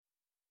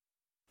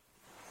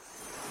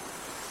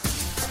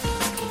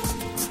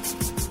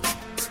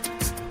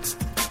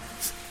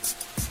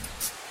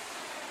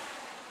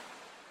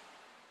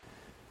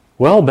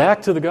Well,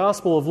 back to the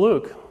Gospel of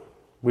Luke.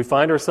 We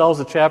find ourselves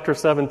at chapter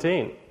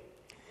 17.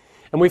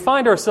 And we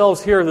find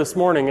ourselves here this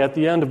morning at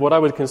the end of what I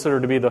would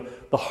consider to be the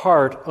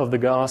heart of the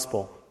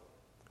Gospel.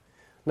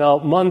 Now,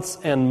 months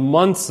and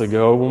months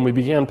ago, when we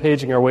began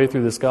paging our way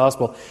through this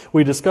Gospel,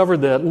 we discovered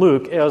that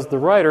Luke, as the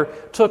writer,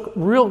 took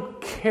real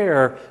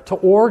care to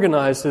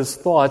organize his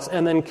thoughts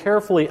and then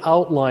carefully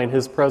outline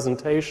his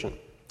presentation.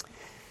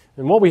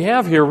 And what we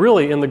have here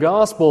really in the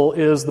Gospel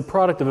is the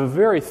product of a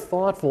very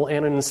thoughtful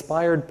and an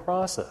inspired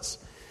process.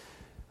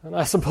 And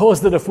I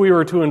suppose that if we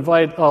were to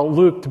invite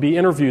Luke to be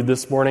interviewed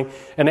this morning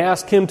and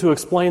ask him to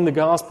explain the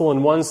Gospel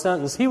in one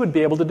sentence, he would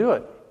be able to do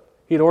it.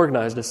 He'd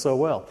organized it so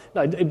well.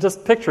 Now,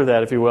 just picture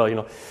that, if you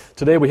will.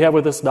 Today we have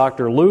with us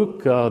Dr.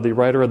 Luke, the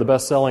writer of the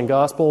best-selling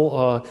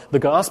Gospel, the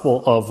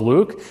Gospel of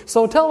Luke.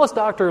 So tell us,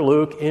 Dr.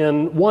 Luke,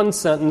 in one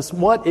sentence,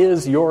 what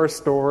is your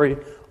story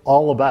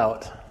all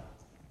about?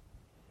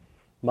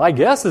 My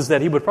guess is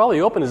that he would probably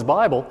open his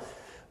Bible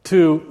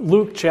to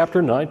Luke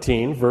chapter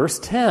 19, verse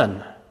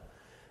 10.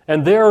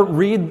 And there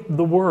read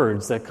the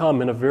words that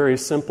come in a very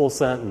simple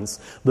sentence.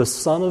 The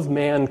Son of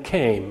Man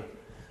came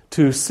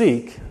to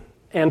seek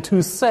and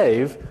to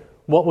save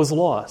what was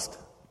lost.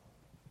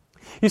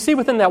 You see,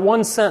 within that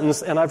one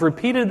sentence, and I've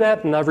repeated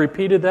that, and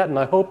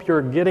I hope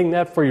you're getting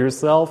that for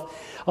yourself,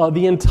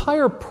 the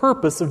entire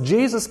purpose of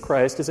Jesus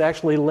Christ is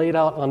actually laid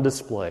out on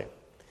display.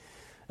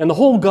 And the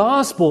whole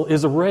gospel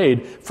is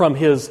arrayed from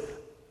his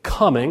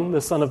coming, the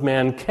Son of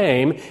Man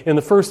came, in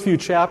the first few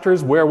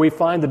chapters where we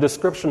find the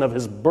description of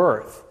his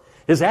birth,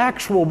 his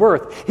actual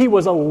birth. He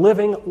was a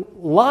living,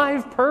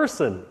 live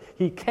person.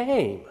 He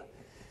came.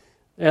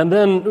 And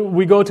then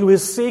we go to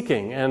his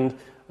seeking and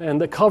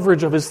the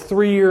coverage of his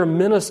 3-year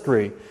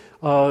ministry,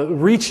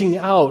 reaching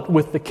out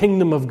with the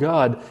kingdom of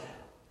God,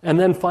 and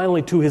then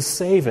finally to his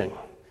saving.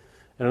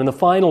 And in the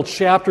final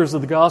chapters of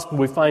the gospel,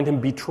 we find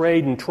him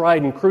betrayed and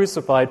tried and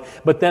crucified,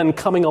 but then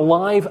coming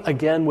alive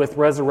again with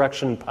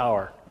resurrection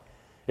power.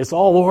 It's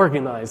all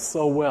organized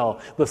so well.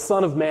 The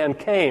Son of Man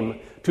came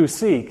to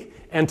seek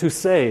and to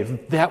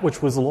save that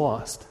which was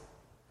lost.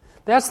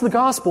 That's the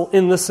gospel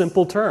in the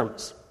simple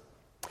terms.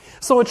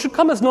 So it should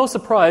come as no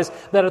surprise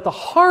that at the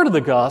heart of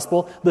the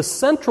gospel, the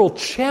central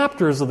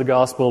chapters of the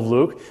Gospel of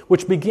Luke,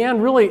 which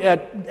began really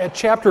at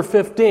chapter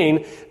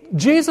 15,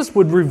 Jesus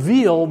would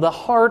reveal the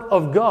heart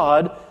of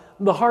God,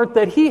 the heart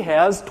that he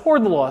has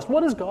toward the lost.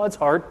 What is God's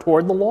heart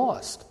toward the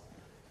lost?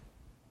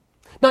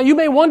 Now, you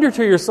may wonder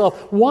to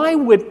yourself, why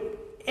would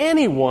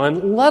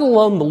anyone, let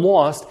alone the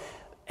lost,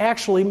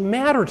 actually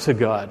matter to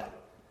God?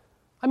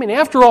 I mean,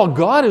 after all,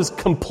 God is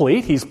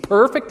complete. He's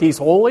perfect. He's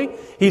holy.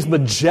 He's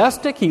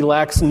majestic. He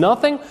lacks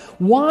nothing.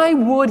 Why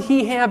would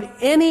he have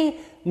any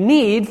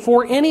need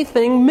for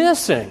anything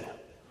missing?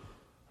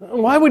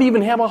 Why would he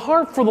even have a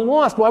heart for the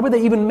lost? Why would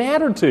they even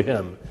matter to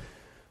him?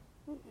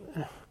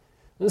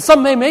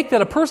 Some may make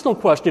that a personal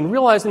question,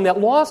 realizing that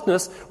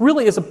lostness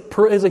really is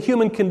a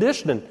human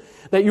condition,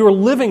 that you are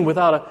living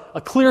without a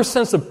clear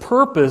sense of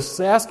purpose,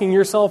 asking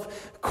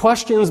yourself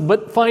questions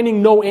but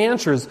finding no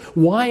answers.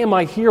 Why am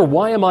I here?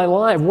 Why am I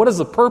alive? What is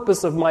the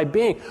purpose of my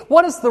being?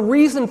 What is the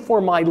reason for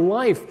my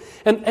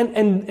life?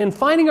 And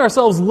finding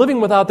ourselves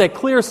living without that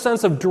clear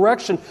sense of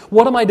direction.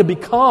 What am I to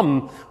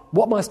become?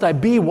 What must I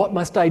be? What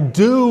must I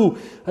do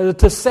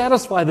to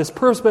satisfy this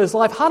purpose of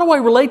life? How do I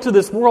relate to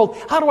this world?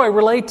 How do I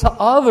relate to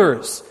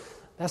others?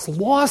 That's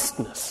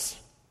lostness.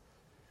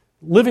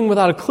 Living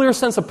without a clear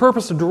sense of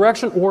purpose, of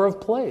direction, or of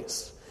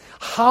place.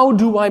 How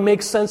do I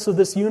make sense of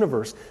this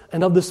universe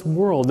and of this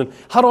world? And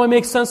how do I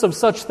make sense of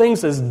such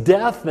things as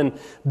death and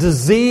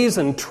disease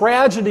and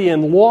tragedy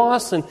and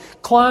loss and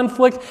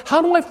conflict?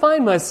 How do I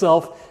find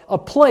myself a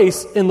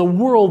place in the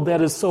world that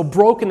is so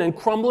broken and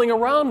crumbling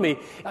around me?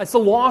 It's a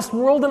lost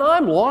world and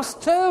I'm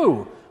lost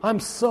too. I'm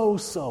so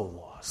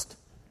lost.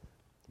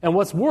 And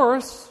what's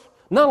worse,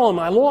 not only am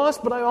I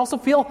lost, but I also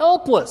feel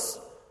helpless.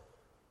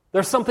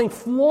 There's something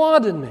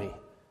flawed in me.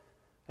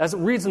 As it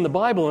reads in the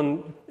Bible,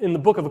 in the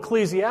book of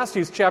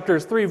Ecclesiastes, chapter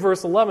 3,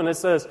 verse 11, it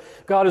says,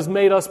 God has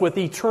made us with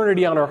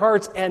eternity on our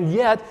hearts, and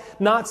yet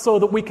not so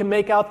that we can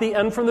make out the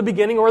end from the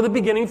beginning or the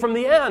beginning from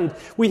the end.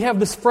 We have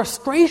this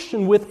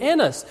frustration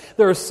within us.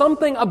 There is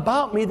something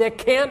about me that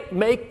can't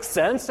make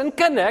sense and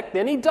connect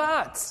any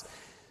dots.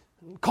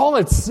 Call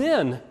it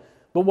sin,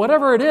 but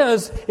whatever it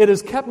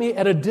has kept me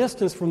at a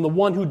distance from the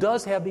one who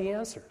does have the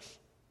answers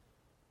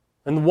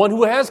and the one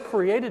who has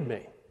created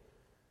me.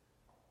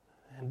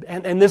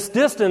 And this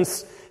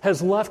distance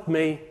has left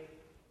me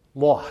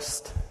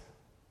lost.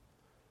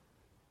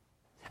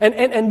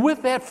 And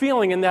with that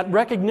feeling and that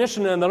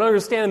recognition and that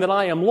understanding that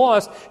I am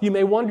lost, you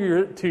may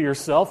wonder to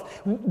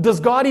yourself,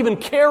 does God even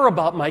care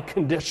about my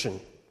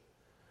condition?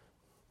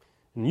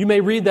 And you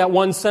may read that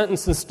one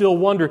sentence and still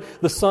wonder,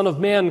 the Son of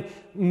Man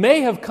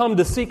may have come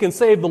to seek and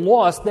save the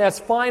lost. That's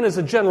fine as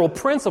a general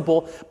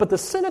principle, but the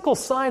cynical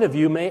side of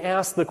you may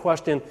ask the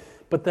question,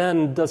 but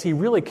then does he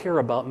really care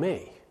about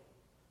me?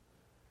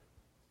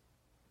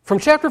 From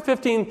chapter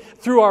 15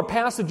 through our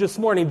passage this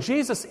morning,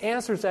 Jesus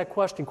answers that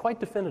question quite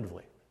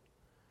definitively.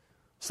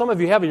 Some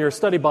of you have in your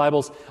study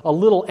Bibles a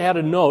little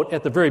added note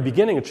at the very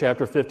beginning of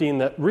chapter 15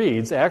 that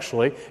reads,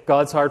 actually,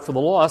 God's heart for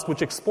the lost,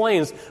 which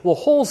explains the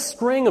whole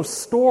string of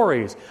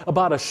stories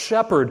about a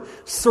shepherd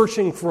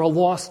searching for a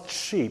lost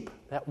sheep,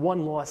 that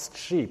one lost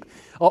sheep.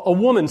 A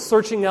woman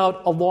searching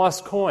out a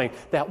lost coin,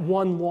 that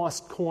one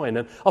lost coin.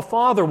 And a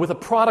father with a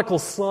prodigal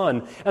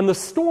son. And the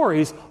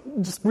stories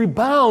just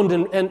rebound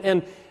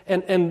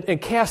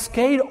and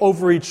cascade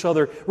over each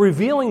other,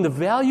 revealing the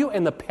value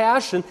and the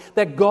passion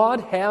that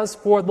God has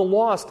for the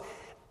lost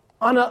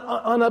on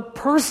a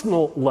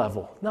personal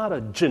level, not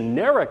a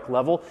generic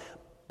level,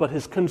 but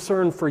His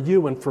concern for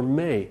you and for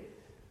me.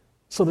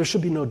 So there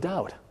should be no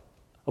doubt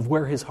of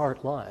where His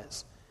heart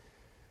lies.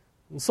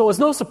 And so it's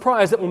no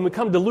surprise that when we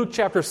come to Luke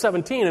chapter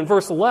 17 and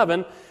verse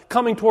 11,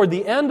 coming toward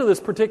the end of this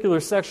particular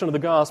section of the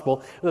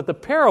gospel, that the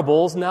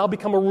parables now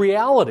become a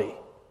reality.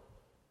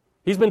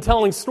 He's been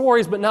telling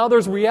stories, but now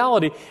there's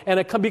reality, and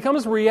it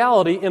becomes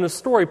reality in a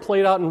story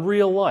played out in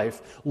real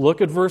life.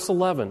 Look at verse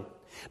 11.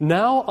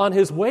 Now, on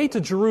His way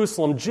to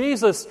Jerusalem,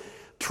 Jesus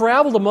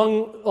traveled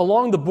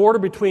along the border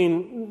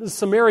between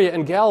Samaria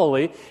and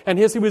Galilee, and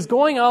as he was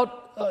going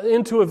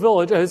into a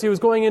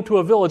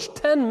village,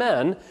 10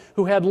 men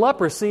who had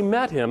leprosy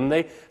met Him.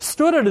 They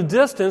stood at a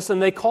distance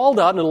and they called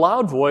out in a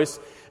loud voice,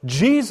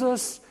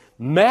 "Jesus,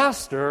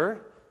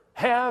 Master,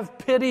 have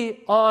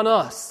pity on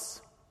us."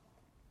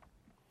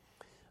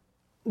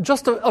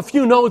 Just a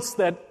few notes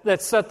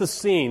that set the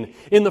scene.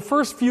 In the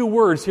first few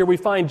words here, we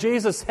find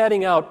Jesus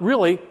heading out,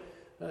 really,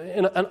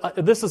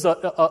 this is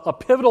a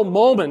pivotal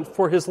moment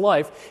for His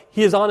life.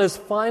 He is on His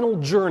final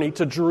journey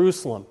to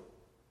Jerusalem.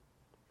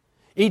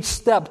 Each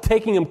step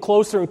taking Him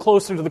closer and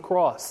closer to the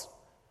cross,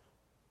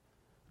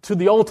 to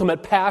the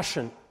ultimate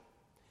passion.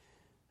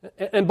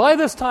 And by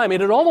this time,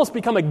 it had almost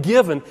become a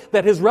given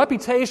that His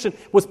reputation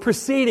was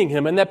preceding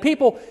Him and that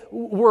people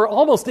were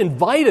almost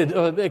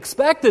invited,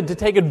 expected to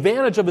take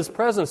advantage of His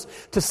presence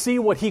to see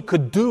what He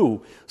could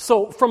do.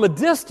 So from a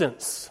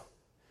distance,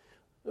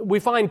 we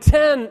find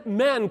 10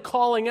 men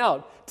calling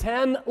out,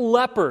 10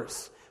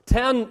 lepers,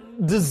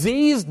 10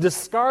 diseased,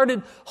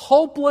 discarded,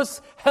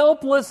 hopeless,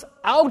 helpless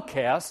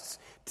outcasts,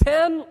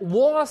 10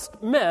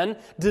 lost men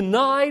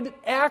denied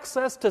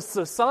access to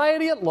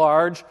society at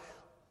large,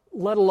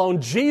 let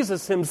alone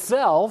Jesus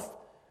Himself.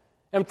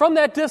 And from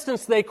that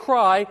distance they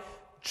cry,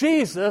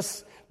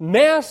 "Jesus,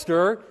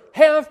 Master,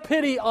 have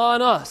pity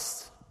on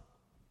us."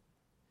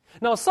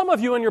 Now, some of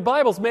you in your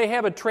Bibles may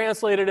have it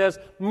translated as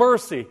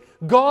mercy.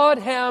 God,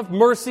 have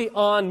mercy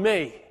on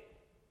me.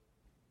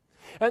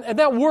 And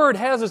that word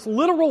has its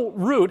literal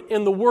root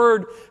in the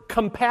word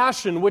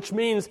compassion, which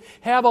means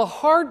have a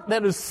heart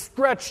that is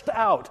stretched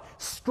out.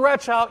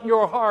 Stretch out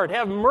your heart.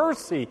 Have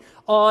mercy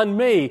on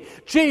me.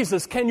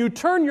 Jesus, can you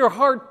turn your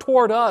heart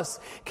toward us?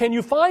 Can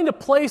you find a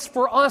place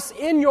for us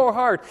in your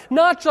heart?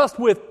 Not just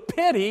with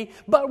pity,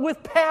 but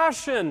with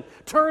passion.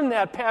 Turn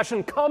that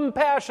passion,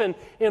 compassion,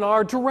 in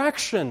our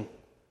direction.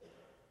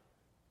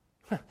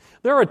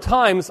 There are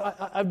times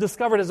I've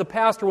discovered as a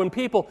pastor when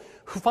people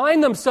who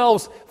find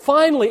themselves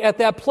finally at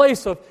that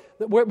place of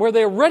where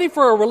they're ready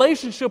for a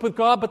relationship with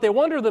God, but they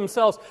wonder to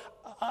themselves,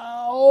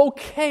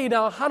 okay,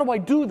 now how do I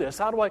do this?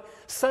 How do I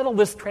settle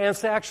this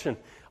transaction?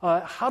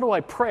 How do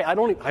I pray?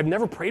 I've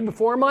never prayed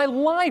before in my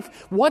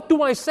life. What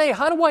do I say?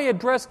 How do I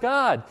address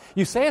God?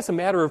 You say it's a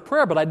matter of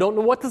prayer, but I don't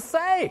know what to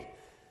say.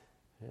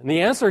 And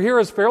the answer here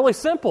is fairly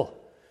simple.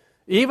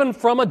 Even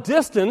from a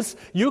distance,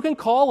 you can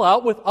call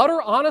out with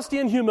utter honesty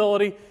and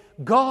humility,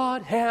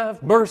 "God,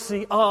 have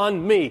mercy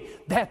on me."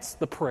 That's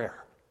the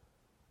prayer.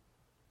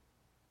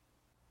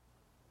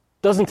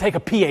 Doesn't take a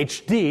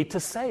PhD to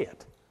say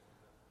it.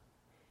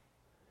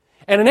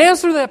 And in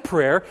answer to that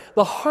prayer,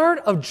 the heart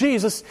of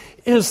Jesus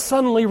is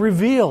suddenly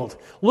revealed.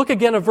 Look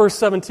again at verse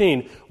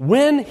 17.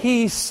 When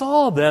He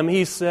saw them,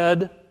 He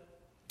said,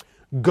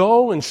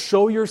 "Go and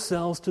show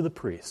yourselves to the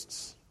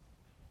priests."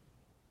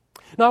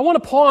 Now, I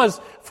want to pause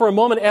for a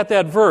moment at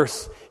that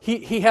verse.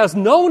 He has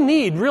no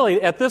need,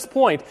 really, at this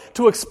point,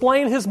 to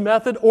explain His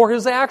method or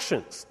His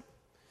actions.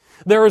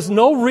 There is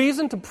no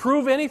reason to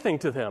prove anything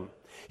to them.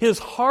 His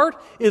heart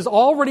is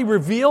already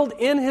revealed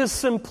in His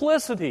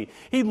simplicity.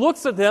 He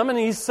looks at them and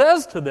He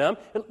says to them,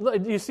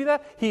 do you see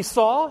that? He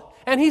saw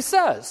and He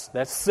says.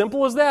 That's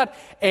simple as that.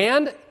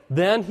 And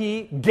then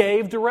He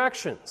gave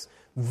directions.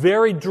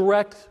 Very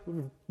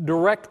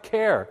direct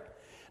care.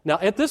 Now,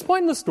 at this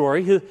point in the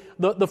story,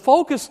 the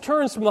focus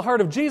turns from the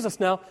heart of Jesus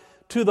now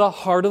to the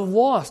heart of the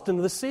lost and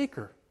the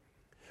seeker.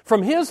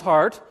 From His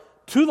heart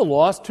to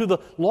the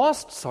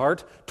lost's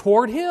heart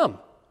toward Him.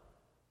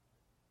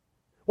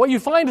 What you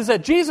find is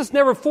that Jesus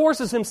never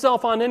forces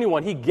Himself on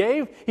anyone.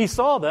 He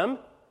saw them,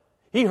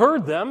 He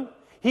heard them,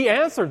 He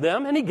answered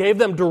them, and He gave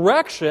them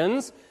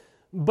directions,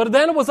 but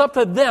then it was up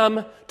to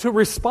them to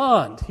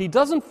respond. He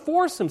doesn't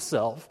force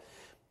Himself.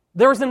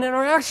 There's an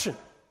interaction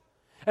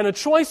and a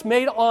choice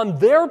made on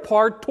their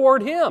part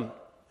toward Him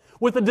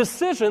with a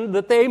decision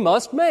that they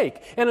must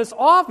make. And it's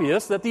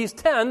obvious that these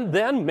 10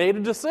 then made a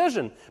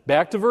decision.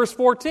 Back to verse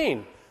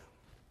 14.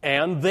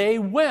 And they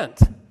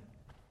went.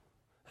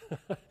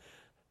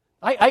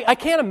 I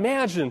can't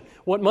imagine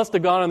what must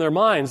have gone in their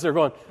minds. They're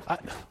going,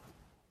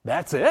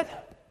 that's it?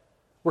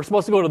 We're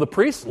supposed to go to the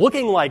priest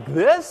looking like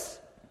this?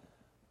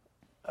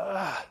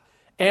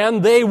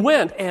 And they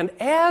went. And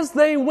as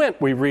they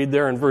went, we read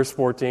there in verse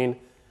 14,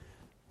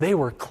 they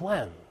were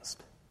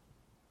cleansed.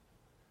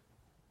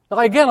 Now,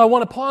 again, I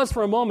want to pause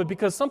for a moment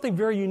because something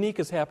very unique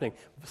is happening.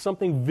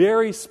 Something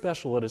very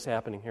special that is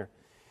happening here.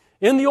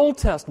 In the Old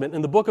Testament,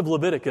 in the book of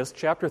Leviticus,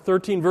 chapter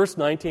 13, verse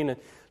 19, and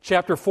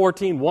chapter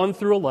 14, 1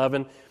 through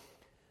 11,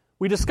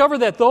 we discover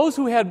that those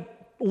who had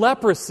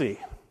leprosy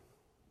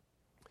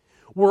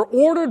were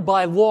ordered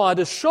by law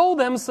to show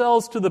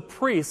themselves to the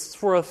priests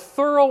for a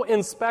thorough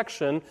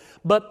inspection,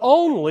 but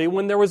only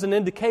when there was an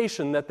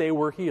indication that they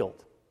were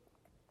healed.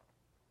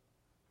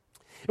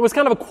 It was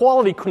kind of a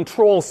quality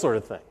control sort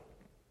of thing.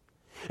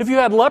 If you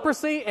had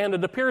leprosy and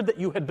it appeared that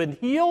you had been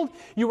healed,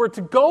 you were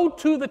to go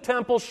to the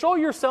temple, show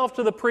yourself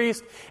to the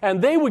priest,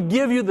 and they would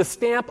give you the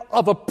stamp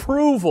of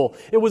approval.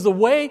 It was a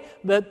way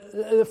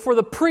that for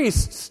the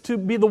priests to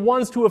be the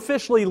ones to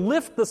officially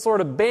lift the sort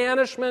of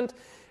banishment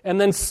and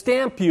then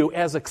stamp you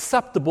as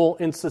acceptable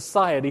in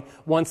society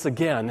once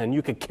again. And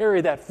you could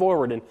carry that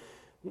forward,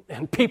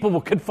 and people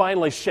could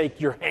finally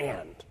shake your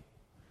hand.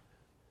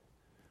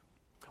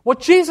 What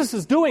Jesus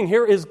is doing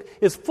here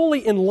is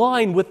fully in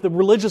line with the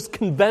religious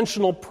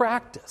conventional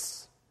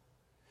practice.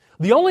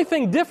 The only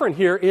thing different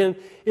here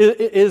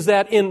is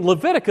that in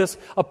Leviticus,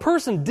 a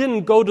person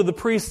didn't go to the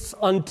priests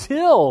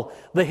until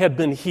they had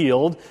been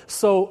healed.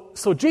 So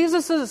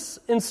Jesus'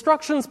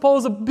 instructions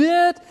pose a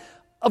bit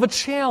of a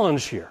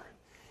challenge here.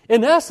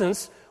 In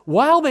essence,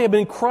 while they had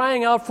been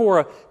crying out for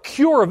a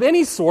cure of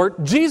any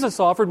sort, Jesus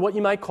offered what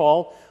you might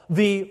call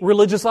the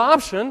religious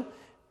option,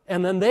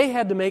 and then they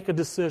had to make a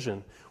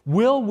decision.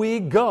 Will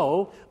we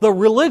go the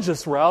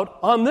religious route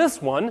on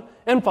this one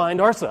and find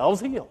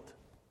ourselves healed?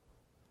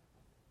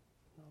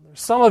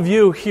 There's some of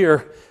you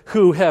here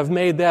who have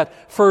made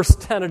that first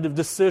tentative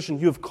decision.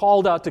 You've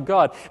called out to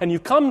God, and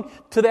you've come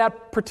to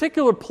that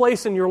particular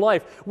place in your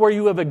life where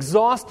you have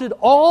exhausted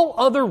all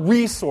other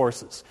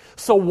resources.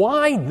 So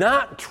why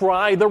not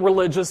try the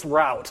religious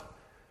route?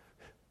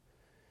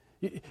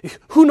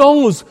 Who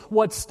knows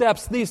what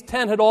steps these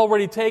 10 had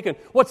already taken,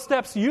 what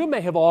steps you may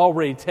have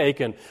already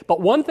taken.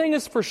 But one thing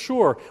is for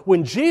sure,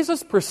 when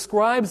Jesus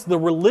prescribes the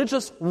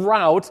religious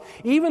route,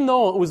 even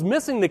though it was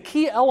missing the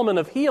key element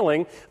of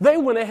healing, they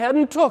went ahead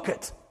and took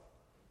it.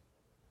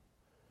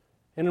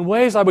 And in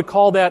ways I would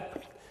call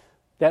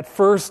that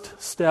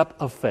first step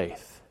of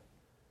faith.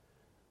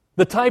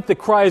 The type that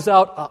cries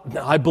out,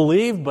 I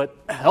believe, but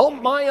help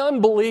my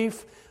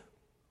unbelief.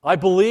 I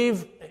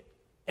believe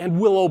and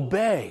will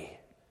obey.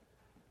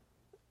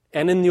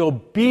 And in the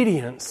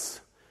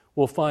obedience,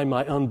 we'll find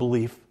my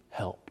unbelief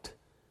helped.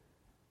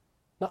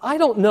 Now, I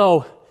don't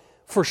know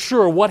for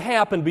sure what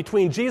happened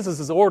between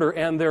Jesus' order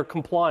and their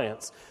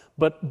compliance.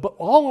 But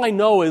all I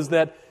know is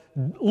that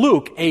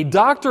Luke, a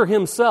doctor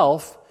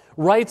himself,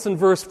 writes in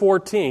verse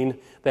 14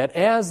 that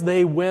as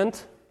they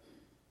went,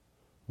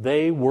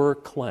 they were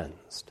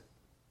cleansed.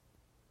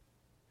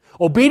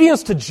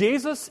 Obedience to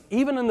Jesus,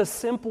 even in the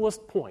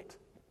simplest point,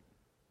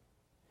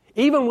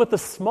 even with the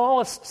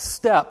smallest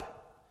step,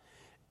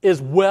 is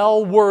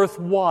well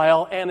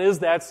worthwhile and is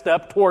that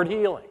step toward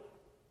healing.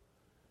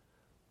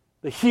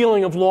 The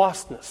healing of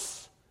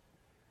lostness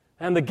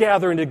and the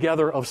gathering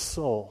together of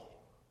soul.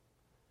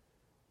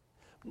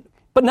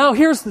 But now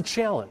here's the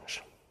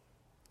challenge.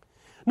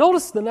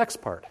 Notice the next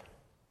part.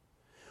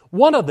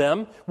 One of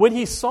them, when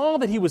he saw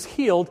that he was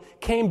healed,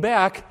 came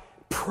back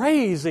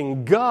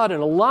praising God in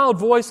a loud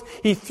voice.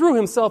 He threw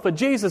himself at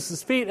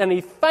Jesus' feet and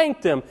he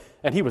thanked him.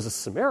 And he was a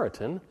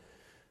Samaritan.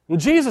 And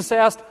Jesus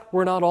asked,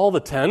 were not all the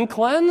 10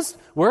 cleansed?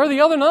 Where are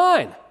the other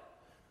 9?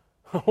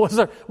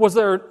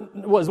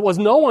 Was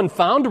no one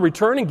found to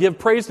return and give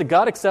praise to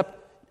God except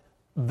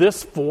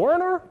this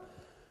foreigner?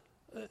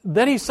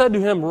 Then he said to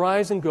him,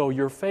 rise and go,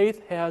 your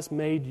faith has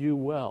made you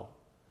well.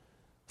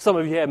 Some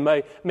of you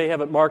may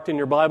have it marked in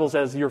your Bibles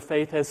as your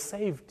faith has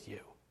saved you.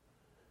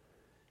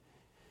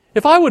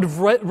 If I would have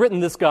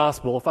written this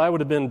gospel, if I would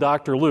have been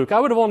Dr. Luke,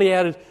 I would have only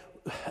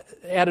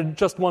added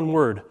just one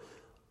word.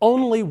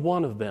 Only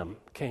one of them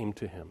came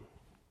to him.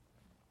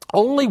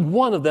 Only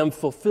one of them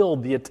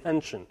fulfilled the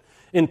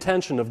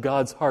intention of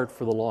God's heart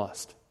for the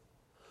lost.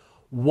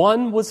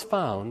 One was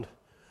found,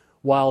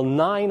 while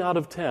 9 out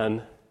of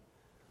 10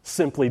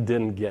 simply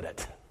didn't get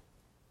it.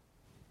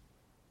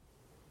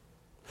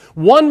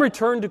 One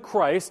returned to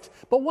Christ,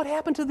 but what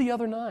happened to the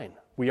other 9?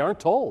 We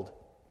aren't told.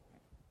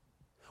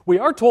 We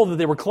are told that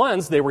they were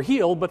cleansed, they were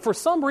healed, but for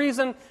some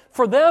reason,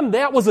 for them,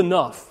 that was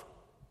enough.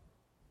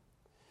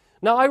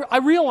 Now, I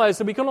realize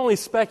that we can only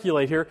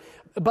speculate here,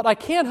 but I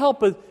can't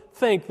help but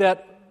think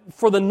that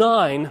for the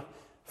 9,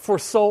 for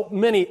so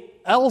many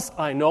else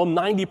I know,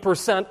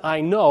 90%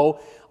 I know,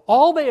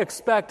 all they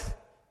expect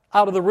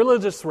out of the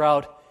religious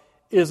route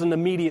is an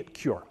immediate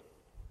cure.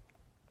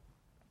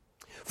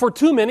 For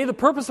too many, the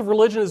purpose of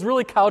religion is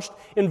really couched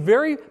in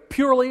very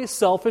purely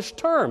selfish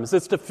terms.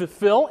 It's to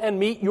fulfill and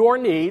meet your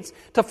needs,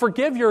 to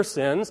forgive your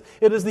sins.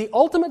 It is the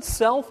ultimate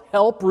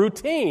self-help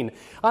routine.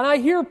 And I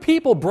hear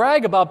people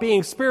brag about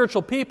being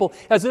spiritual people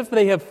as if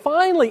they have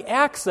finally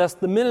accessed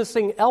the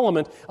missing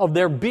element of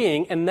their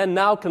being and then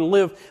now can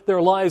live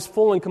their lives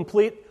full and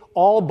complete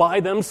all by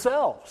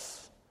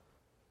themselves.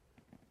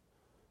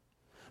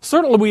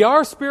 Certainly we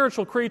are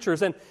spiritual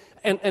creatures,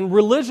 and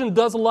religion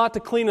does a lot to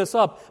clean us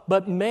up,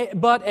 but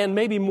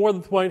maybe more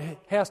than the point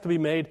has to be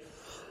made,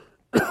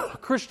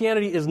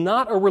 Christianity is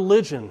not a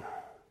religion.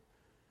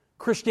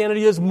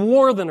 Christianity is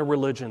more than a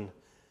religion,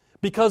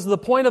 because the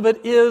point of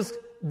it is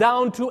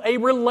down to a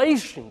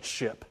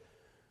relationship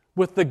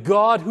with the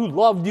God who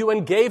loved you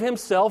and gave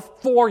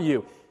Himself for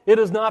you. It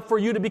is not for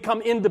you to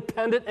become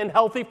independent and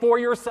healthy for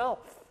yourself.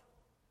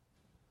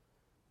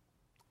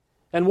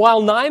 And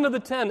while 9 of the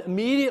 10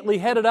 immediately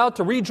headed out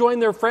to rejoin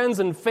their friends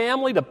and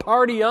family to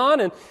party on,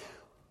 and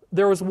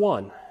there was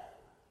one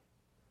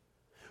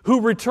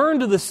who returned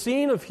to the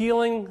scene of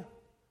healing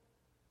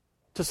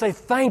to say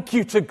thank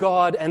you to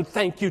God and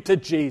thank you to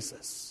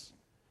Jesus.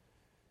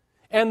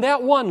 And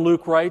that one,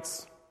 Luke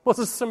writes, was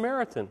a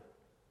Samaritan.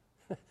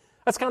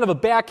 That's kind of a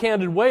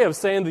backhanded way of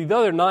saying the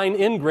other 9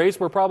 in grace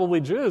were probably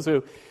Jews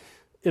who,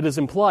 it is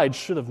implied,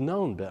 should have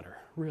known better,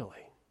 really.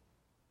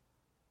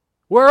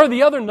 Where are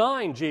the other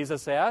 9,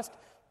 Jesus asked.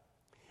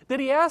 Did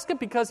He ask it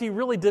because He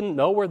really didn't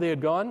know where they had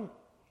gone?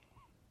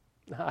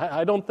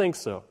 I don't think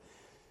so.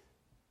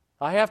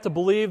 I have to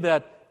believe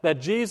that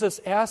Jesus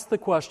asked the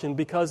question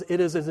because it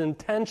is His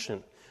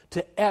intention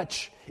to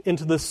etch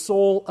into the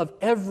soul of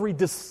every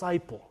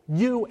disciple,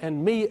 you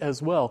and me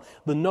as well,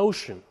 the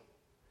notion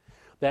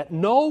that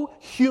no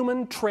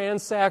human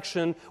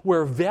transaction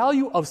where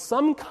value of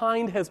some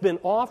kind has been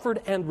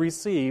offered and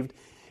received,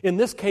 in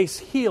this case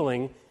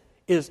healing,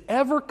 is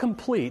ever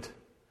complete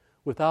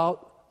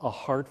without a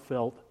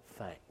heartfelt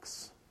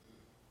thanks.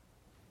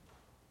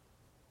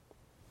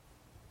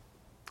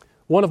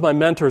 One of my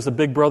mentors, a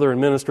big brother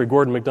in ministry,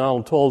 Gordon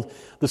MacDonald, told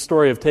the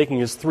story of taking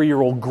his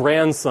 3-year-old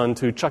grandson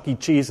to Chuck E.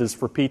 Cheese's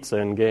for pizza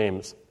and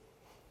games.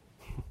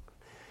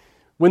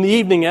 When the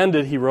evening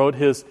ended, he wrote,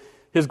 his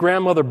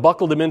grandmother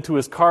buckled him into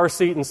his car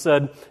seat and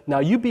said, "Now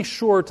you be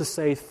sure to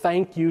say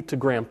thank you to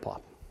Grandpa."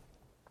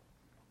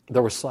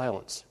 There was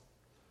silence.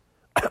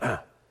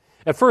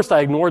 At first, I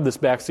ignored this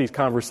backseat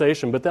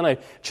conversation, but then I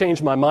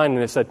changed my mind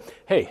and I said,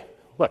 "Hey,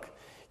 look,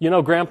 you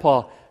know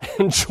Grandpa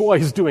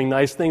enjoys doing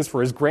nice things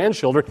for his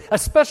grandchildren,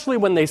 especially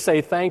when they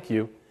say thank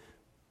you."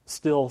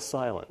 Still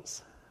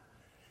silence.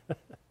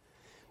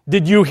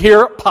 "Did you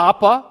hear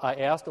Papa?" I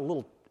asked, a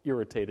little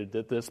irritated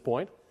at this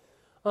point.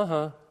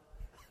 "Uh-huh."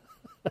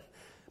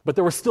 But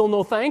there was still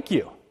no thank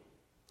you.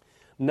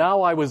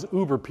 Now I was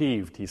uber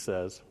peeved, he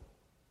says.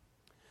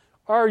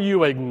 "Are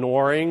you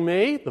ignoring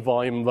me?" The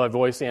volume of my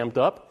voice amped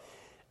up.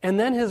 And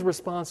then his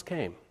response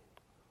came.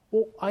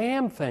 "Well, I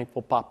am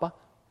thankful, Papa.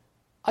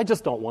 I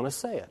just don't want to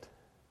say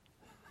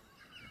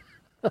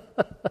it."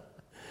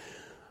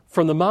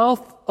 From the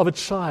mouth of a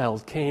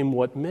child came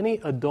what many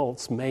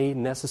adults may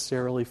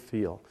necessarily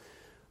feel,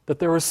 that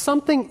there is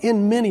something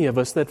in many of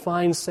us that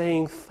finds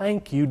saying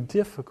thank you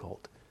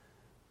difficult,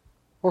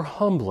 or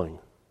humbling,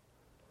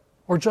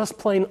 or just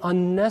plain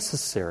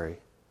unnecessary.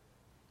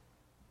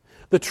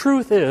 The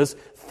truth is,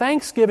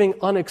 thanksgiving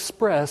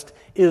unexpressed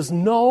is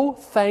no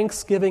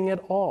thanksgiving at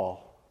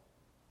all.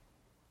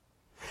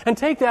 And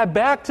take that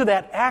back to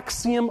that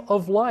axiom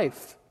of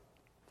life.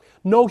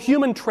 No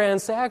human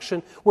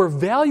transaction where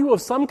value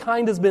of some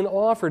kind has been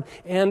offered,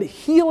 and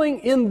healing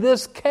in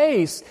this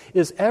case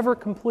is ever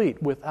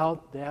complete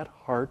without that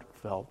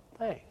heartfelt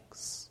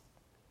thanks.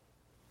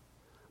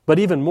 But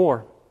even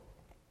more,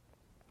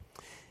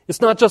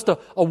 it's not just a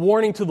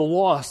warning to the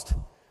lost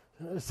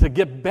to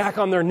get back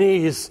on their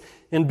knees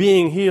in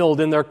being healed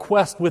in their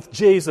quest with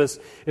Jesus.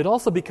 It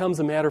also becomes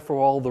a matter for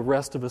all the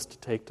rest of us to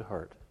take to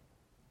heart.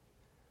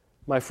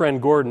 My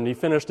friend Gordon, he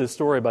finished his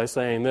story by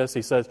saying this.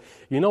 He says,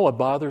 "You know what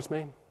bothers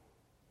me?"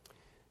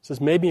 He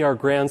says, "Maybe our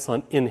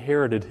grandson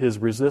inherited his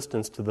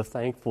resistance to the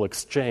thankful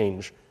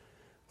exchange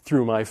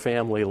through my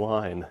family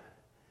line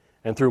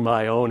and through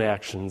my own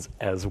actions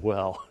as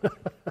well.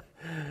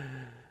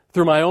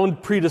 Through my own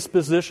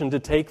predisposition to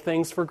take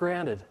things for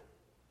granted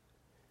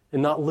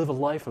and not live a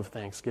life of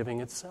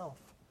thanksgiving itself."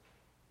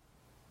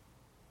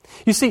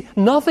 You see,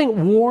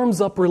 nothing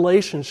warms up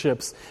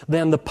relationships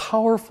than the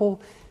powerful,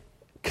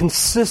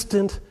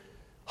 consistent,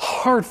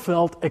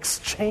 heartfelt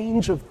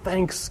exchange of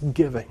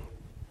thanksgiving.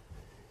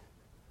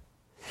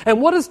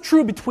 And what is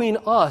true between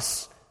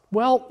us?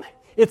 Well,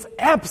 it's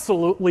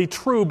absolutely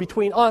true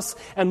between us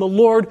and the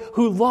Lord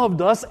who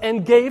loved us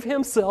and gave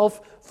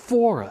Himself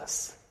for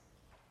us.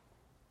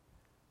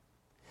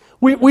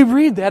 We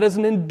read that as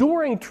an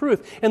enduring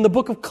truth in the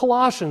book of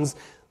Colossians.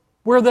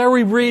 Where there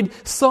we read,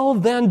 so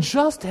then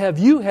just as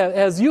you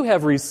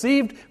have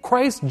received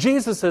Christ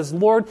Jesus as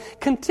Lord,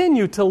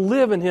 continue to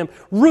live in Him,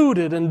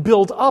 rooted and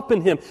built up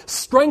in Him,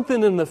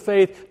 strengthened in the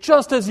faith,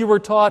 just as you were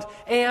taught,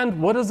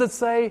 and, what does it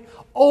say?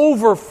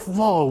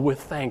 Overflow with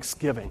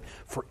thanksgiving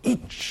for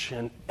each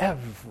and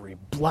every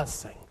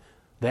blessing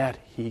that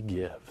He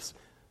gives.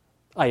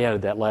 I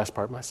added that last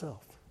part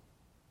myself.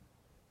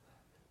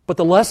 But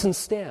the lesson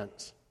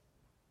stands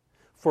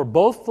for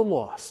both the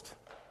lost,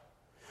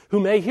 who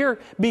may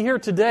be here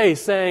today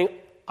saying,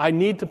 I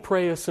need to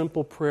pray a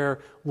simple prayer,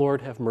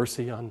 Lord, have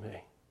mercy on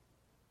me.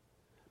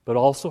 But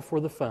also for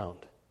the found.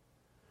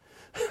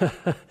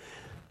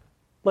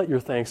 Let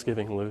your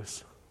thanksgiving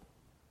loose.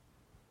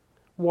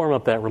 Warm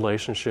up that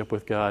relationship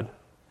with God.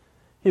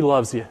 He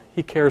loves you.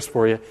 He cares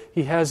for you.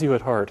 He has you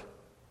at heart.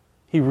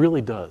 He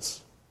really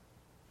does.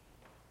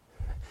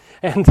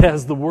 And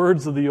as the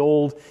words of the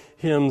old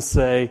hymns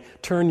say,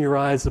 turn your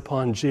eyes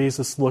upon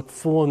Jesus, look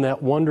full in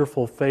that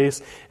wonderful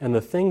face, and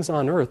the things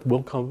on earth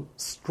will come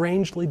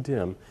strangely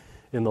dim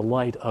in the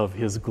light of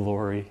His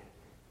glory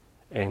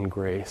and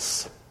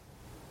grace.